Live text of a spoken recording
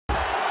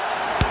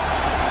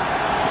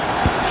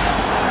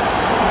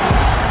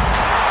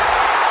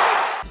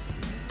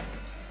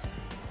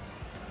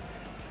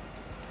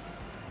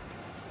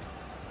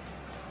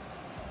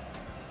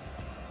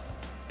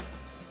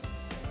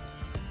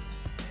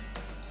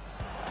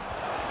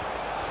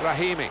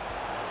Rahimi.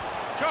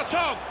 Shot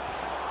on!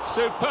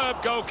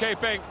 Superb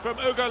goalkeeping from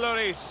Hugo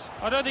Lloris.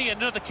 I don't think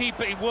another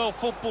keeper in world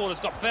football has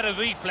got better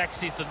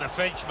reflexes than the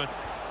Frenchman.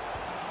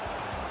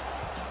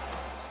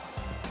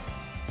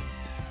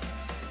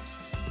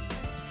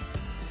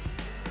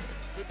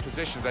 Good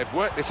position. They've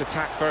worked this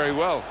attack very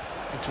well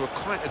into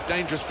quite a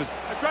dangerous position.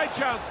 A great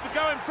chance to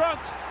go in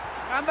front,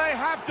 and they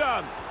have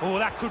done. Oh,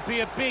 that could be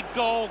a big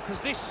goal,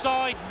 because this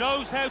side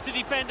knows how to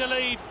defend a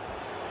lead.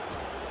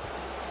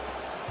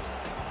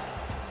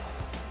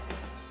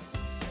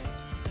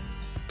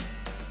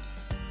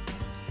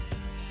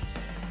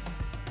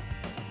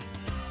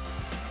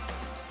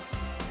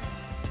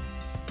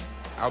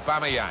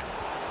 Aubameyang.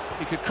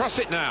 He could cross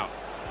it now.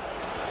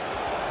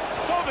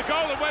 Saw the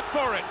goal and went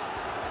for it.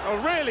 Oh,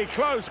 really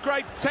close,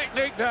 great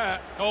technique there.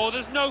 Oh,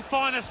 there's no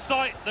finer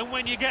sight than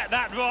when you get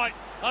that right.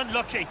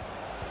 Unlucky.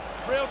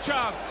 Real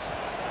chance.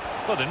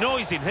 Well, the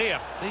noise in here,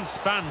 these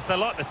fans, they're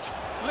like the...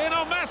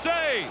 Lionel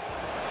Messi!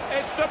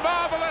 It's the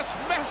marvellous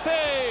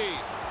Messi!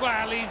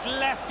 Well, he's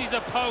left his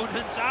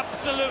opponents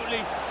absolutely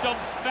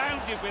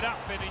dumbfounded with that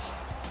finish.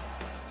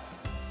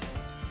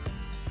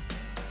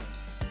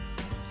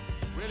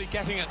 Really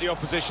getting at the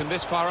opposition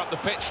this far up the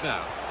pitch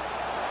now.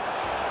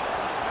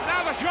 And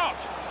now the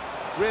shot!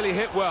 Really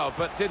hit well,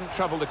 but didn't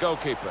trouble the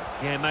goalkeeper.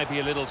 Yeah, maybe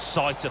a little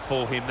sighter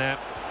for him now.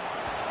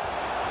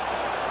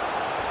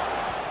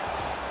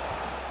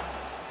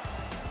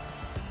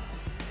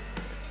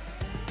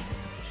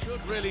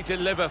 Should really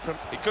deliver from...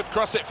 He could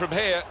cross it from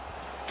here,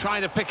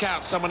 trying to pick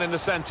out someone in the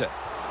centre.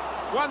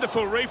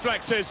 Wonderful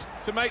reflexes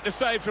to make the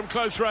save from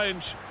close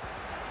range.